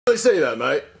They say that,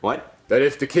 mate. What? That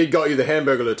if the kid got you the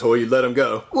Hamburglar toy, you'd let him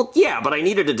go. Well, yeah, but I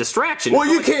needed a distraction. Well,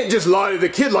 you can't just lie to the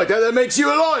kid like that. That makes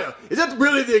you a liar. Is that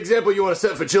really the example you want to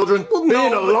set for children? Well, no,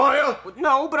 Being a liar?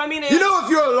 No, but I mean... You know if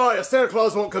you're a liar, Santa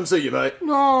Claus won't come see you, mate.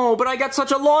 No, but I got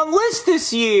such a long list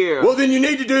this year. Well, then you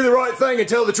need to do the right thing and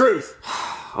tell the truth.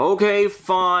 Okay,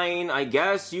 fine. I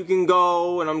guess you can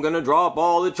go, and I'm gonna drop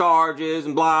all the charges,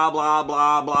 and blah, blah,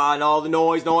 blah, blah, and all the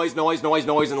noise, and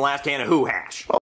the last can of Who Hash.